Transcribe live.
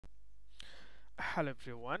Hello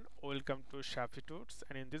everyone, welcome to Shafi Tuts,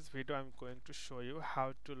 and in this video I'm going to show you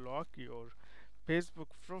how to lock your Facebook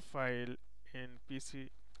profile in PC.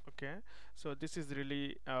 Okay, so this is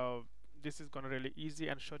gonna really easy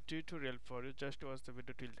and short tutorial for you. Just watch the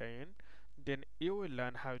video till the end, then you will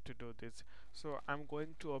learn how to do this. So I'm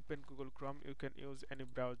going to open Google Chrome. You can use any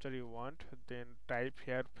browser you want, then type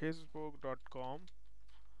here facebook.com.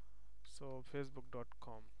 So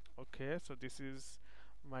facebook.com. Okay, so this is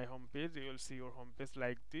my home page. You will see your home page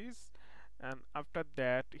like this, and after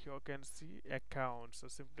that you can see account. So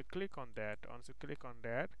simply click on that. Once you click on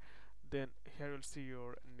that, then here you'll see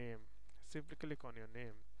your name. Simply click on your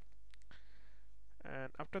name,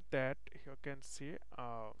 and after that you can see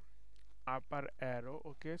upper arrow.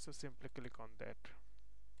 Okay, so simply click on that.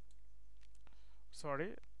 Sorry,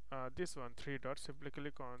 this one, three dots. Simply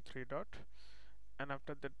click on three dot, and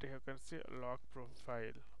after that you can see lock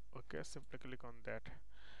profile. Okay, simply click on that,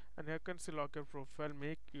 and here you can see lock your profile.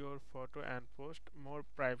 Make your photo and post more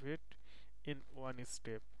private in one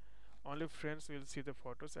step. Only friends will see the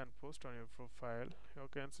photos and post on your profile. You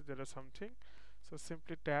can see there is something, so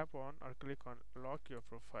simply tap on or click on lock your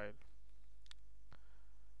profile.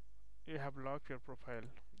 You have locked your profile,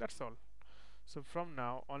 that's all. So from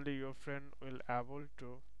now only your friend will able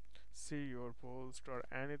to see your post or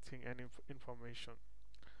anything, any information.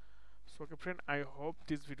 So okay friend, I hope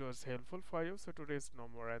this video was helpful for you. So today is no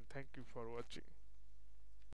more, and thank you for watching.